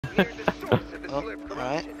Oh,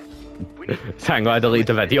 alright. So I'm gonna delete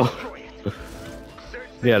the video.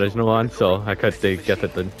 The original one, so I could get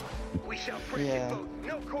it done. Yeah.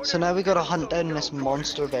 So now we gotta hunt down this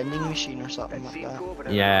monster vending machine or something like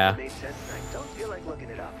that. Yeah. We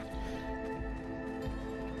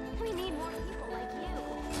need more people like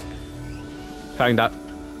you. Found that.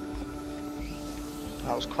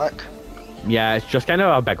 That was quick. Yeah, it's just kind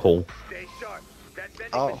of a big hole. Stay sharp. That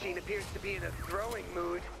vending Oh. machine appears to be in a throwing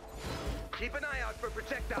mood. Keep an eye out for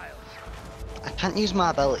projectiles. I can't use my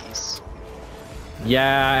abilities.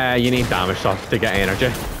 Yeah, you need damage stuff to get energy.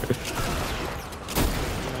 Right.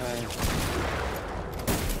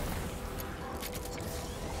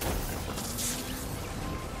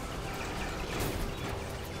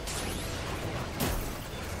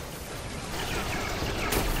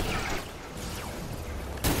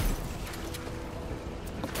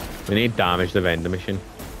 We need damage the vending machine.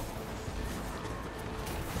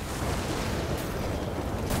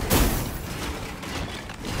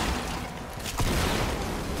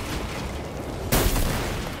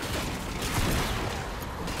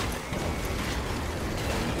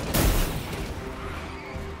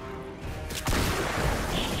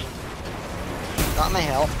 That may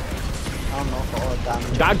help. I don't know if it'll have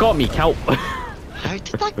damage. That got me killed. How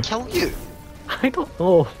did that kill you? I don't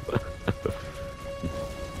know.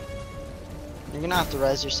 You're gonna have to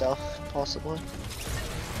res yourself, possibly.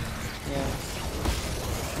 Yeah.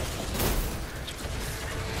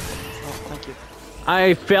 Oh, thank you.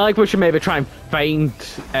 I feel like we should maybe try and find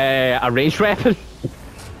a ranged weapon.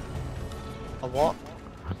 A what?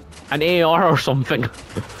 An AR or something.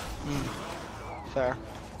 Fair.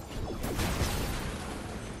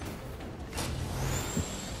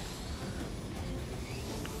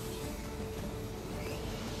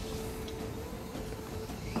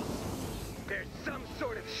 There's some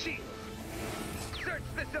sort of shield. Search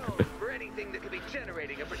the zone for anything that could be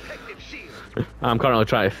generating a protective shield. I'm currently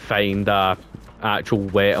trying to find a actual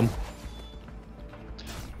weapon.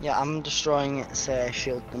 Yeah, I'm destroying its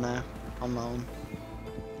shield now on my own.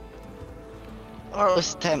 Or at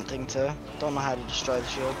least attempting to. Don't know how to destroy the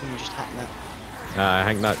shield, I'm just hitting it. I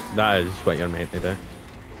think that is what you're meant to do.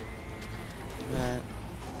 Right.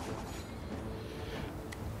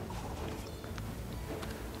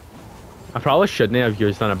 I probably shouldn't have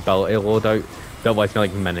used an ability loadout that was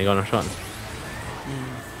like minigun or something.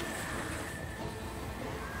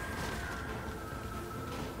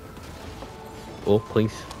 Oh,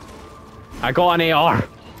 please. I got an AR!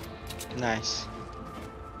 Nice.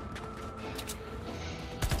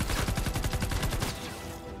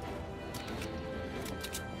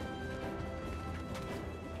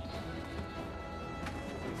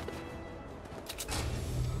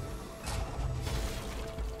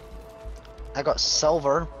 I got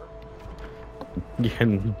silver. I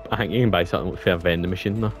think you can buy something for a vending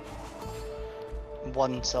machine though.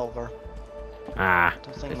 1 silver. Ah,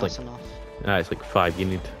 Don't think it's that's like, enough. it's like 5 you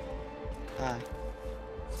need. Aye.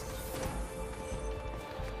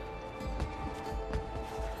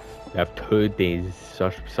 You have 2 days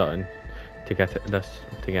or something to get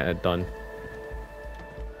it done.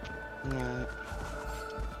 Right.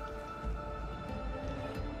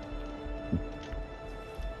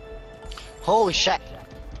 Holy shit!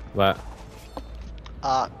 What?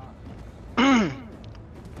 Don't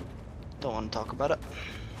want to talk about it.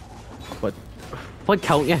 What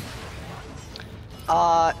killed you?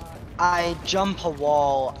 I jump a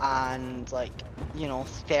wall and like, you know,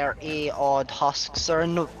 30 odd husks are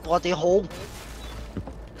in the bloody hole.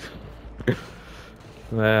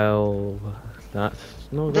 Well, that's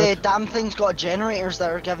no The good. damn thing's got generators that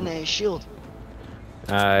are giving it a shield.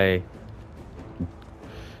 Aye.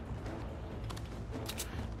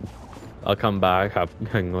 I'll come back. I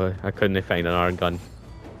couldn't find another gun.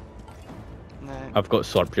 No. I've got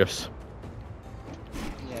slurp juice.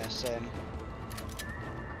 Yeah, same.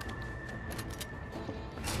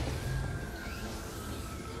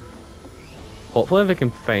 Hopefully we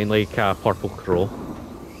can find like a purple crow.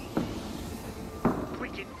 We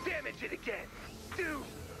can damage it again. Do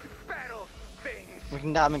battle things. We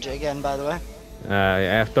can damage it again, by the way.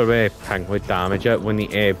 After we ping we damage it, we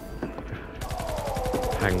need to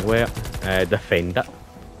ping with it, defend it.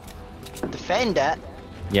 Defend it?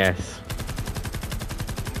 Yes.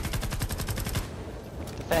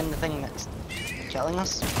 Defend the thing that's killing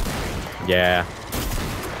us? Yeah.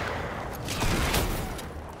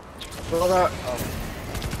 Brother! Oh.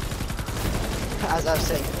 As I was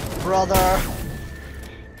saying, brother!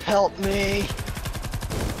 Help me!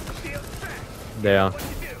 Shield back. There. What to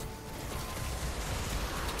do?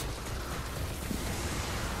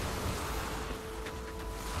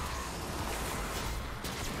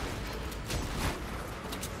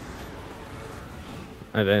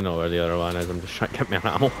 I don't know where the other one is. I'm just trying to get me an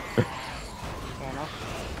ammo. Fair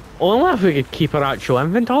enough. Only if we could keep our actual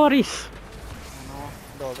inventories.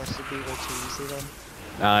 I know. No, this would be way too easy then.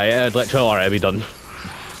 Yeah, it'd literally already be done.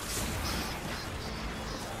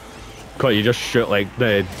 Cause you just shoot like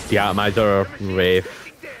the atomizer or Wraith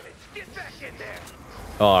Taking damage. Get back in there.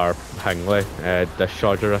 or Hingley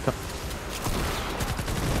discharger at it.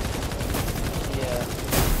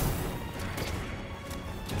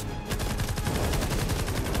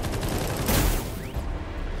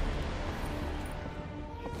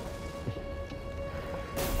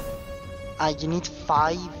 Yeah. You need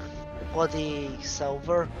 5 bloody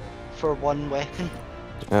silver for 1 weapon.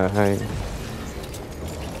 Hi.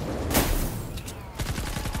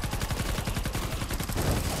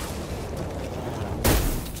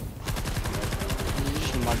 You're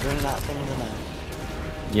just murdering that thing, isn't it?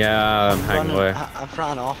 Yeah, I'm Hingley. I've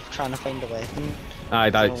ran off trying to find a weapon. Aye,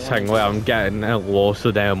 that's Hingley. I'm getting a low,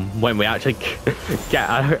 so then when we actually get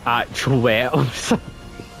our actual weapons,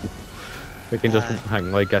 we can just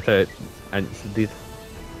Hingley get it instantly.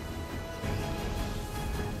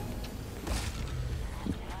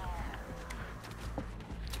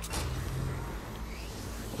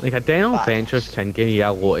 Like, a Daniel Ventures can give you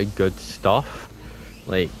a lot of good stuff.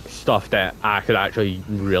 Like, stuff that I could actually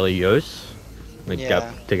really use. Like,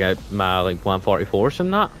 Yeah. to get my, like, 144s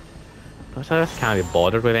and that. But I just can't be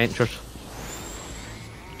bothered with Ventures.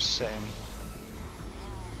 Same.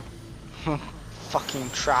 Fucking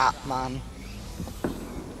trap, man.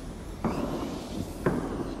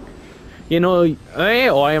 You know,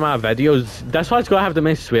 all of my videos, this one's gonna have the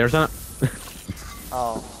most swears in it.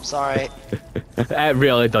 Oh, sorry. It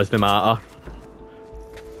really doesn't matter.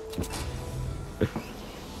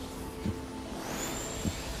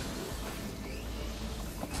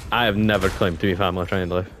 I have never claimed to be family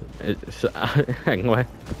friendly. It's anyway.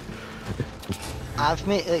 I've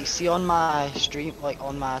made, like, see on my stream, like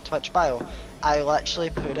on my Twitch bio, I literally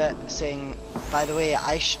put it saying, by the way,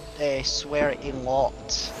 I swear a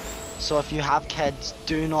lot. So if you have kids,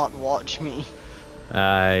 do not watch me.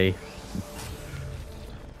 I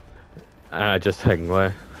just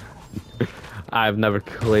anyway. I've never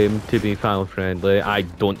claimed to be family friendly. I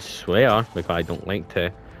don't swear because I don't like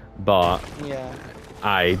to, but Yeah.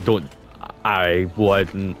 I don't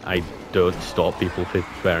stop people from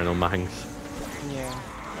swearing on my things. Yeah.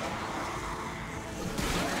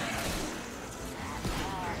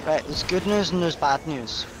 Right, there's good news and there's bad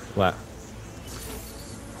news. What?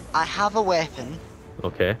 I have a weapon.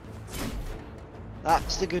 Okay.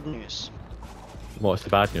 That's the good news. What's the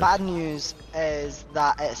bad news? Bad news is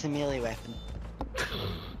that it's a melee weapon.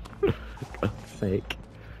 God's sake.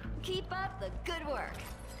 Keep up the good work.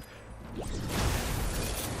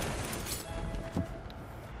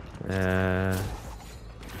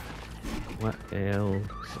 What else?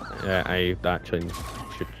 I actually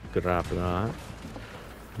should grab that.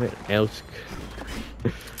 What else?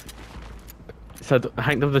 So I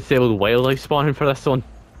think they've disabled wildlife spawning for this one.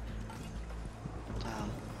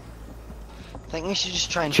 Damn. I think we should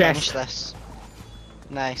just try and Chest. finish this.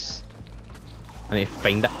 Nice. I need to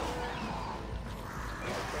find it.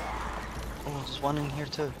 Oh, there's one in here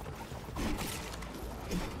too.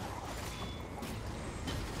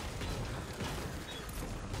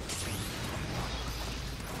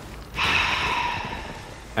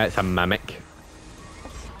 It's a mimic.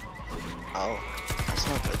 Oh, that's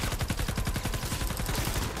not good.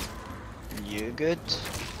 You good?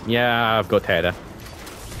 Yeah, I've got Teddy.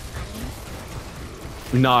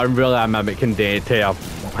 No, I'm really a mimic can date to a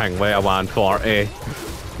hang with a 140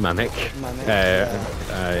 mimic. Mimic,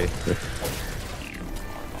 yeah.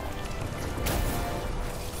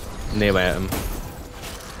 No weapon.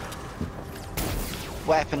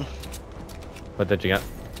 Weapon. What did you get?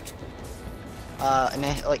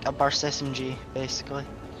 Like a burst SMG, basically.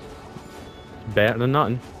 Better than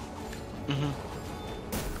nothing.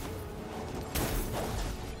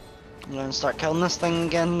 You want to start killing this thing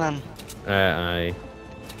again then? Aye.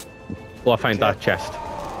 Well, I found that chest.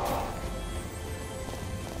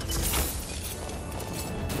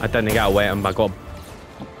 I didn't get a weapon, but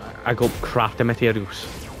I got crafting materials.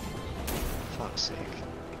 Fuck's sake.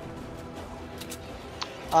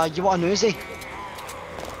 You want an Uzi?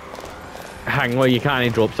 Hang on, you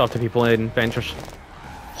can't drop stuff to people in Ventures.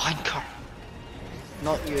 Wanker.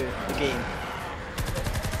 Not you, the game.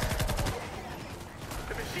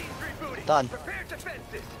 The machine's rebooting. Done. Prepare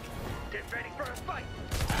defenses. Get ready for a fight.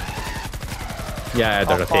 Yeah,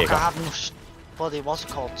 they're Oh a fuck, taker. I have no bloody, what's it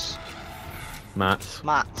called? Mats.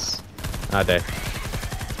 Mats. I do.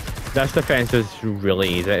 This defense is really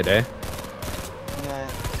easy to do. Yeah.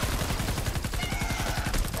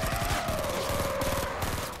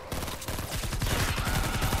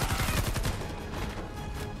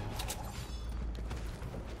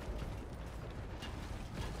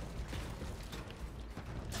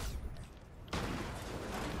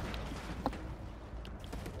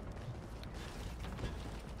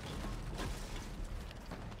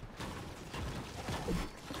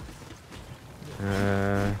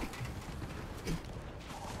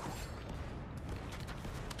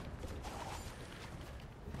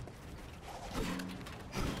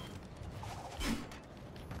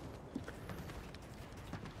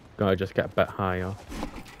 gotta just get a bit higher.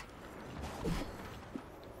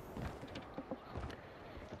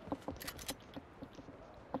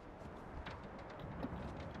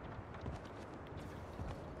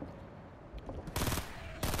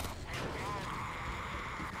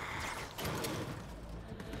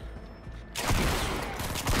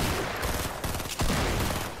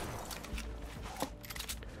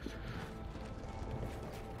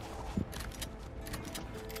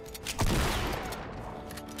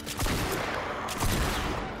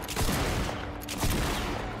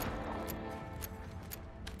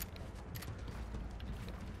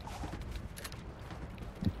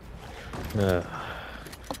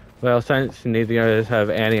 Well, since neither of us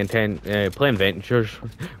have any intent playing Ventures,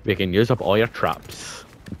 we can use up all your traps.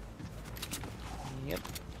 Yep.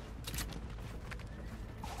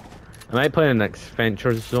 I might play the next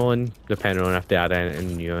Venture Zone, depending on if they add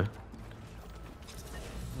anything new.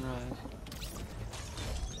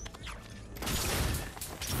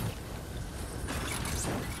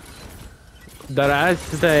 Right.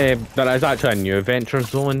 There is actually a new Venture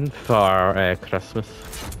Zone for Christmas.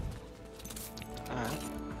 Alright.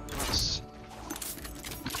 That's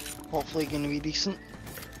hopefully gonna be decent.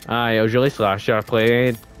 Aye, it was released last year. I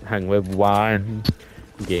played hang with one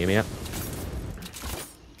game yet.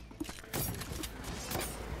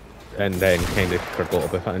 And then kind of forgot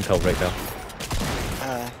about it until right now.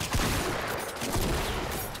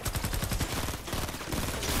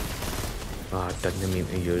 Oh, I didn't mean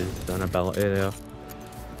to use an ability there.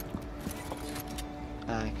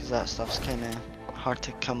 Because that stuff's kind of hard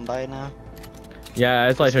to come by now. Yeah,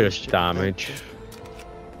 it's like Stupid just damage.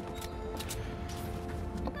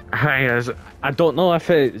 Venture. I don't know if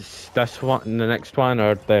it's this one, the next one,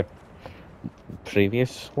 or the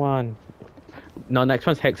previous one. No, next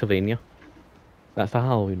one's Hexavania. That's the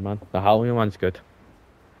Halloween one. The Halloween one's good.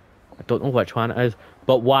 I don't know which one it is,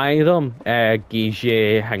 but one of them gives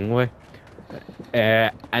you Hingway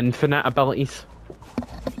infinite abilities.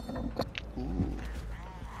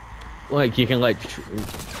 Like you can it's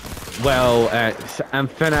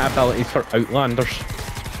infinite abilities for Outlanders.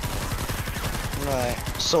 Right.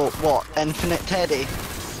 So what? Infinite Teddy?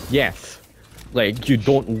 Yes. Like you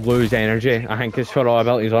don't lose energy. I think it's for all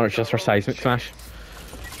abilities, or it's just for seismic smash.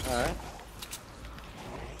 Alright.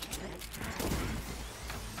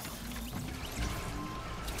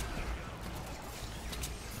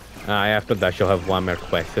 After this you'll have one more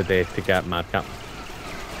quest a day to get Madcap.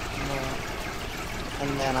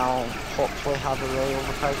 And then I'll hopefully have a really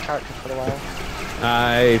overpowered character for a while.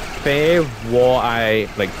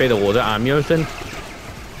 For the loader I'm using,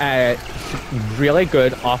 it's really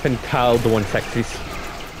good up until the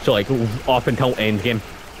 160s. So like up until endgame.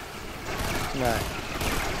 Right.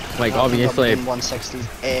 Like I'll be obviously. in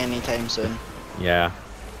 160s anytime soon. Yeah.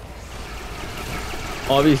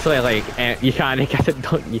 Obviously, like you can't get it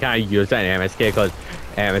done. You can't use it in MSK because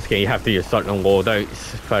MSK you have to use certain loadouts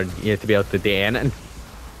for you to be able to do anything.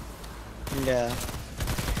 Yeah.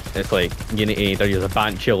 It's like you need to either use a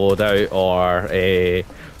Banshee loadout or a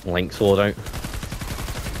Lynx loadout.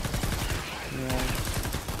 Yeah.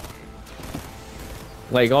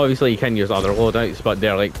 Like obviously you can use other loadouts, but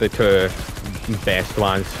they're like the two best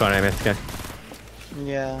ones for MSK.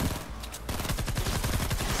 Yeah.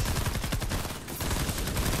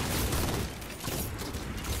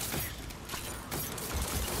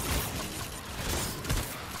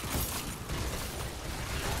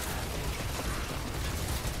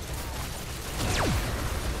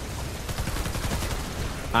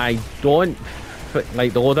 I don't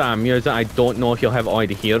like the loadout I'm using. I don't know if you'll have all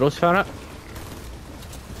the heroes for it.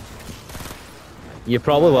 You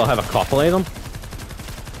probably will have a couple of them.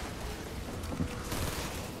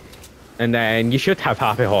 And then you should have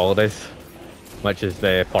Happy Holidays, which is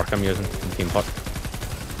the perk I'm using, the team perk.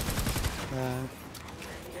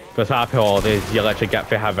 Because Happy Holidays, you literally get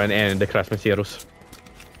for having any of the Christmas heroes.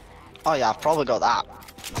 Oh yeah, I've probably got that.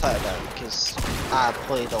 Without a doubt, because I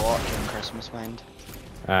played a lot during Christmas, mind.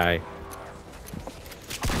 Aye.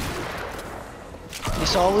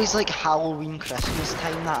 It's always like Halloween, Christmas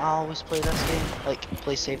time that I always play this game. Like,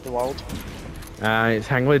 play Save the World. It's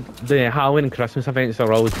hang with the Halloween and Christmas events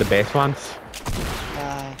are always the best ones.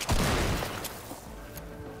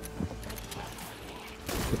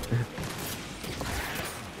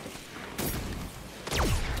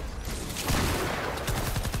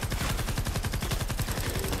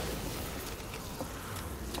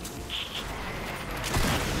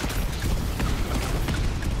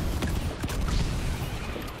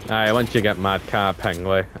 Aye. Once you get Madcap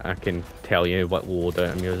Hingway, I can tell you what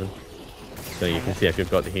loadout I'm using. So you can see if you've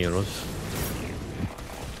got the heroes.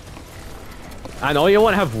 I know you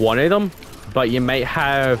won't have one of them, But you might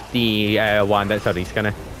have the one that's a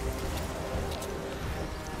reskinner.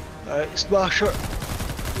 Alright, smash it.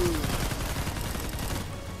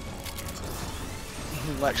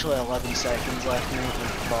 Literally 11 seconds left,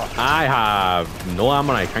 mate. But I have no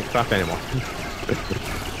armor, I can't craft anymore.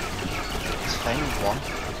 it's fine, one.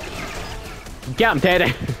 Get him,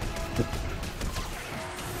 Teddy!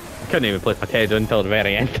 Couldn't even place my Teddy until the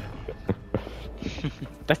very end.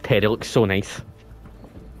 This Teddy looks so nice.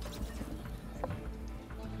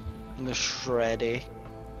 The Shreddy.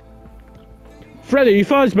 Freddy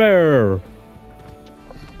Fazbear!